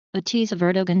A tease of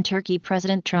Erdogan Turkey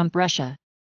President Trump Russia.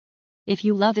 If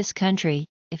you love this country,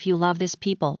 if you love this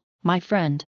people, my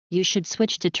friend, you should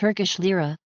switch to Turkish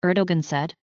lira, Erdogan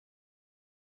said.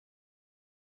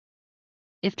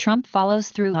 If Trump follows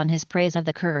through on his praise of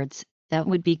the Kurds, that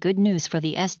would be good news for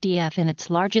the SDF and its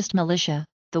largest militia,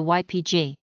 the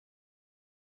YPG.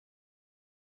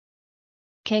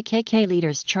 KKK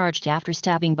leaders charged after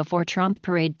stabbing before Trump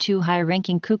parade. Two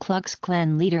high-ranking Ku Klux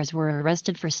Klan leaders were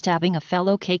arrested for stabbing a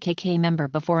fellow KKK member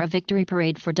before a victory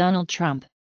parade for Donald Trump.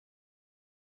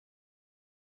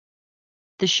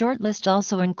 The short list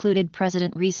also included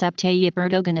President Recep Tayyip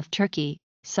Erdogan of Turkey,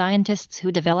 scientists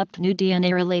who developed new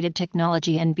DNA-related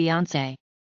technology, and Beyoncé.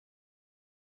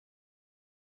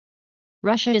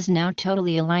 Russia is now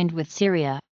totally aligned with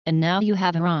Syria, and now you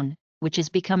have Iran, which is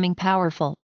becoming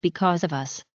powerful, because of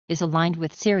us, is aligned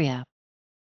with Syria.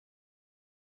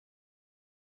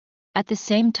 At the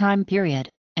same time period,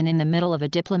 and in the middle of a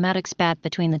diplomatic spat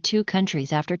between the two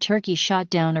countries after Turkey shot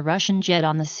down a Russian jet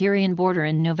on the Syrian border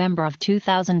in November of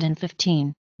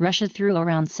 2015, Russia threw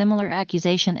around similar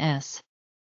accusations.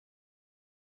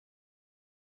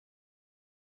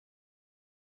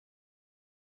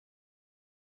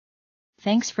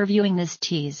 Thanks for viewing this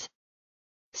tease.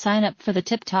 Sign up for the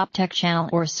Tip Top Tech channel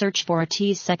or search for a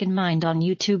Tease Second Mind on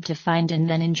YouTube to find and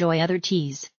then enjoy other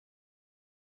teas.